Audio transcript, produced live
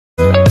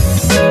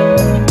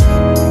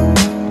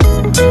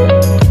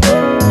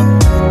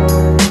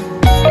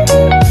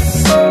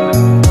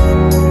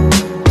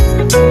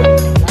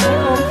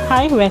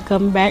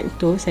welcome back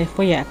to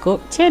Saiful Yaakob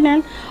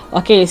channel.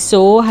 Okay,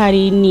 so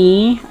hari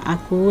ni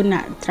aku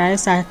nak try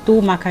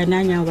satu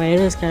makanan yang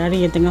viral sekarang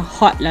ni, yang tengah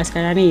hot lah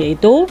sekarang ni,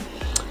 iaitu,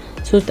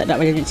 so tak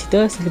nak banyak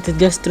cerita, so kita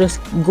just terus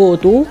go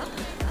tu.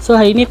 So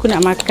hari ni aku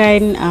nak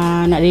makan,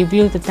 nak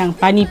review tentang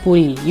pani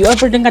puri. You all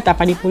pernah dengar tak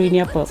pani puri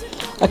ni apa?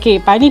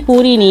 Okay, pani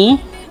puri ni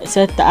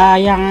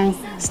yang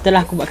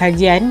setelah aku buat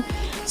kajian,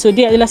 so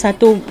dia adalah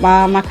satu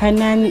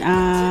makanan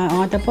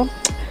orang kata apa,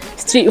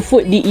 street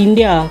food di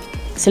India.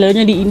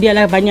 Selalunya di India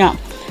lah banyak.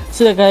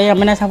 So kalau yang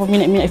mana siapa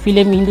minat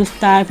filem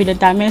Hindustan, filem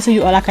Tamil, so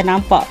you all akan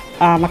nampak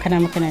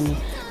makanan-makanan ni.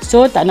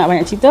 So tak nak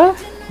banyak cerita,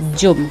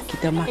 jom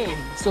kita makan.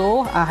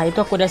 So hari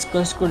tu aku dah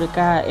scroll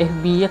dekat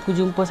FB, aku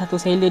jumpa satu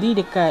seller ni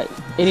dekat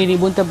area ni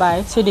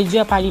BUNTAR. So dia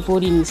jual pani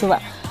puri ni. So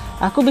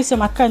aku biasa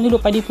makan dulu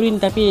pani puri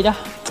ni, tapi dah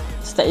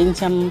start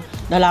macam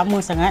dah lama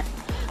sangat.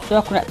 So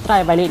aku nak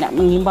try balik, nak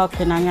mengimbau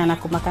kenangan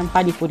aku makan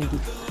pani puri ni.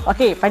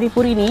 Okay, pani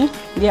puri ni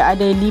dia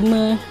ada 6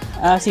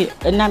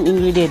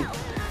 ingredient.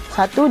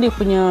 Satu dia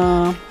punya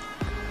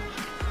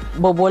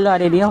bobola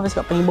dia, orang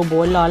suka panggil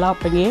bobola lah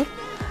panggil.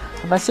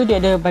 Lepas tu dia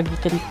ada bagi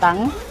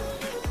kentang,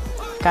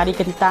 kari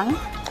kentang,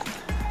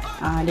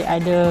 dia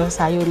ada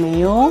sayur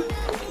mayo,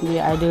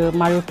 dia ada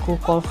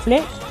maruku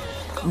cornflake,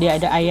 dia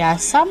ada ayam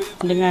asam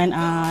dengan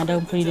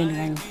daun puri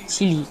dengan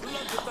cili.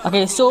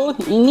 Okay, so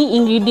ini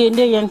ingredient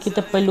dia yang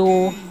kita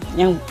perlu,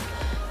 yang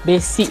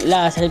basic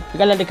lah.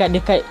 Kalau dekat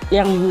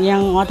yang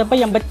orang apa,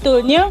 yang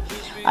betulnya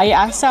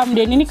ayam asam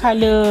dia ni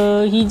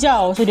color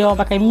hijau, so dia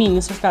orang pakai mint.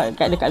 So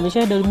dekat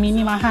Malaysia ada mint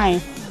ni mahal.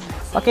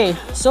 Okay,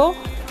 so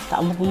tak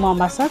membuang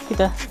masa,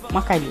 kita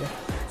makan dia.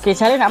 Okay,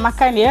 cara nak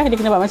makan dia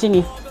kena buat macam ni.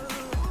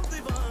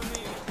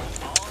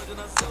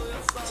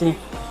 Sini.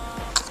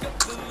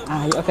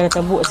 You akan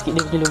tebuk sikit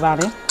dia punya lubang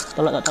ni,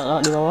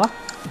 tolak di bawah.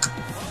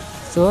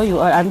 So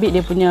you all ambil dia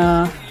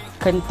punya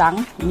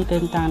kentang. Ini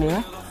kentang dia.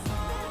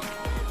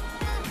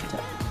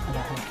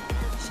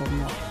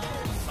 Semua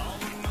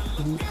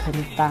ini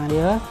kentang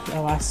dia,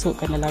 kita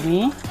masukkan dalam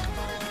ni.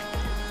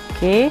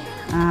 Okay,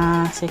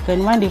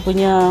 second one dia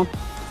punya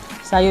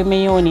sayur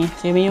mayo ni.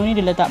 Sayur mayo ni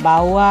dia letak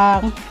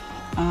bawang,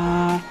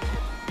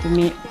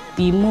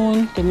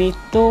 timun,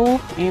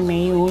 tomato,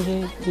 mayo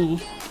je ni.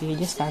 Okay,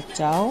 just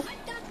kacau,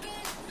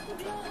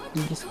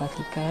 just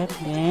patikan,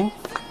 then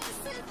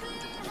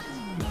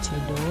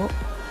cedok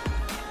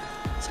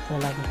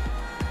sekali lagi.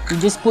 You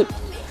just put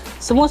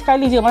semua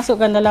sekali je,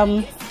 masukkan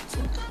dalam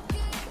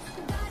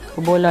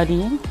bola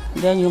ni,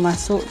 dan you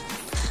masuk.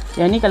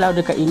 Yang ni kalau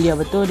dekat India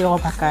betul, dia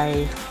orang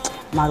pakai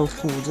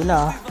maruku je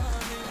lah.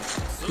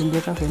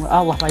 India kan famous.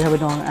 Wah, payah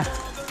benar sangat.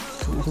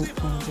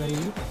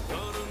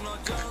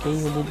 Okay,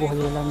 you bubuh je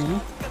dalam ni.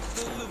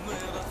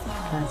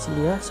 Dan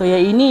sini ya. So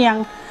yang ini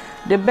yang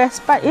the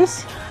best part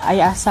is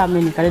ayam asam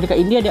ni. Kalau dekat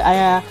India ada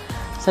ayam,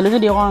 selalunya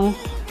dia orang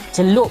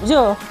celup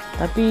je.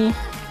 Tapi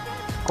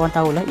korang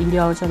tahulah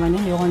India macam mana,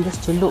 dia orang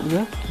just celup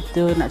je.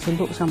 Kita nak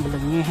celup sambil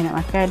lengeh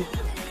nak makan.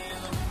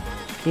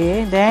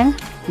 Okay, then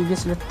you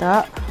just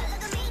letak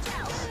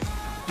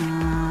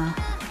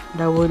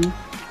daun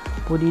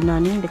pudina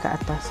ni dekat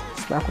atas.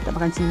 Sebab aku tak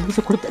makan cili,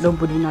 so aku letak daun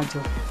pudina je.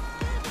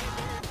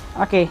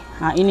 Okay,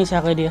 ini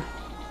cara dia.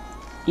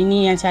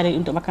 Ini yang cara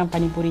untuk makan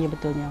pani puri yang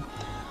betulnya.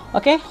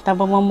 Okay,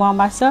 tanpa membuang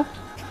masa,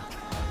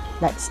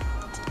 let's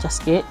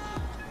just get.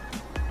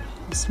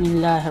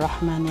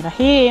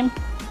 Bismillahirrahmanirrahim.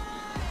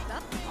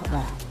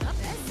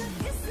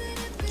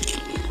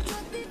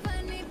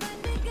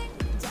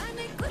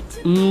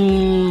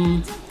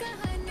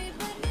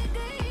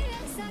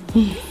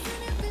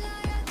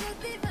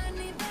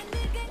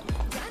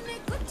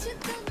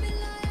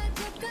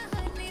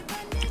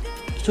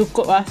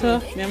 Cukup rasa,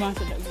 memang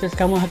sedap. Terus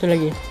kamu satu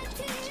lagi ya.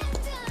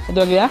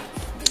 Ada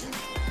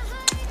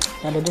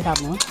dia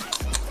sama.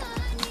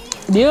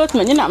 Dia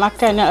sebenarnya nak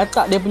makan, nak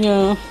letak dia punya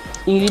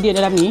ingredient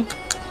dalam ni,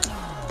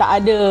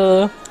 tak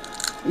ada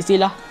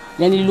istilah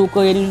yang ni dulu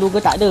ke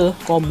tak ada.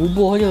 Kau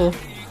bubuh je.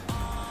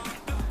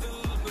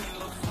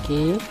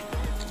 Okay,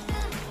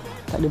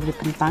 tak ada punya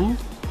kentang,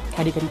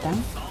 kari kentang.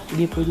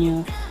 Dia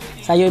punya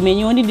sayur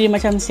mayo ni dia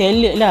macam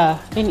salad lah.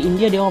 Kan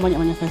India dia orang banyak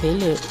makan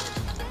salad.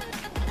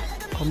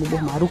 Kau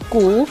bubuh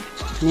maruku.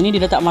 Yang ni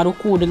dia letak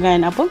maruku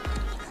dengan apa,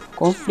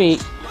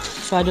 cornflake.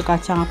 So ada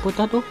kacang apa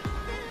tu.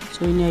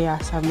 So ini ayam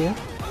asam dia.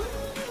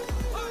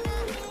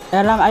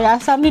 Dalam ayam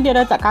asam ni dia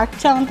letak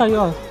kacang tau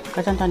ya,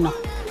 kacang tanah.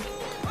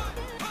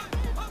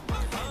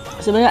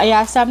 Sebenarnya ayam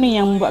asam ni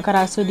yang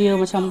membuatkan rasa dia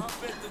macam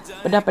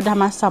pedas-pedas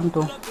masam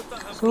tu.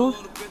 So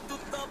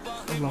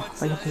Allah,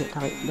 payah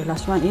tarik. The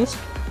last one is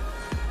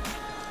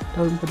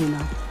daun pudina.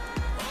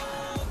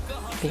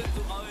 Okay,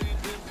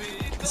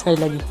 kita sekali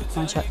lagi,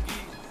 one shot.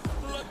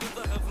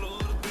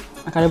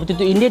 Kalau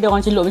betul-betul India, dia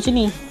orang celup macam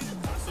ni.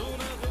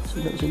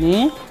 Celup macam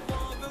ni.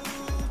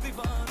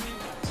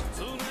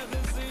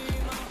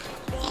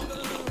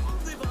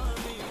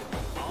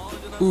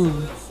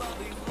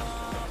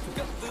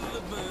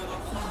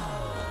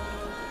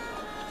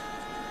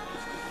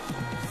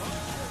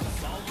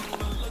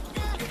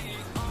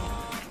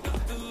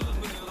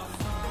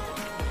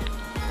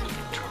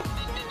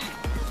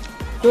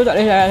 So tak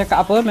boleh nak cakap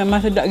apa, memang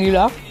sedap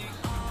gila.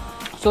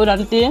 So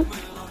nanti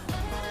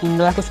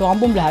dah aku seorang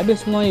pun boleh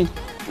habis semua ni.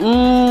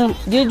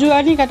 Dia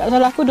jual ni kalau tak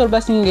salah aku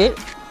RM12.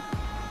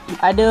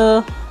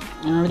 Ada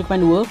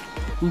depan 2,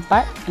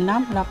 4,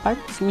 6, 8,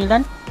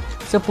 9,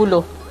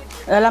 10.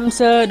 Dalam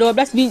 10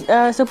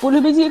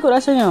 biji kot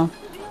rasanya.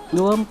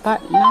 2,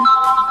 4,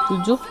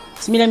 6, 7,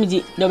 9 biji,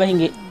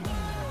 RM12.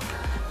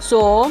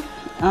 So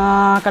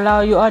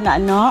kalau you all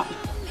nak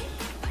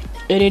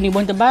area ni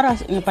pun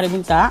terbaras dengan PARIT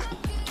BUNTAR,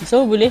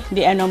 so boleh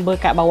DM nombor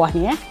kat bawah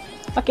ni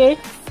Okay.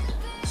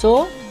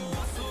 So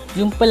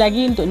jumpa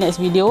lagi untuk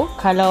next video.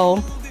 Kalau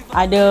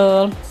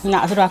ada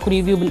nak suruh aku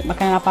review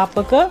makanan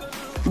apa-apa ke,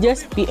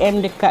 just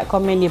PM dekat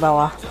komen di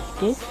bawah.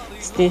 Okay,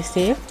 stay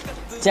safe.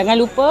 Jangan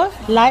lupa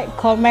like,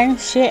 comment,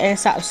 share and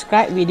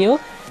subscribe video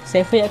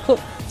Saiful Yaakob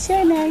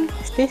channel.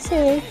 Stay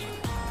safe.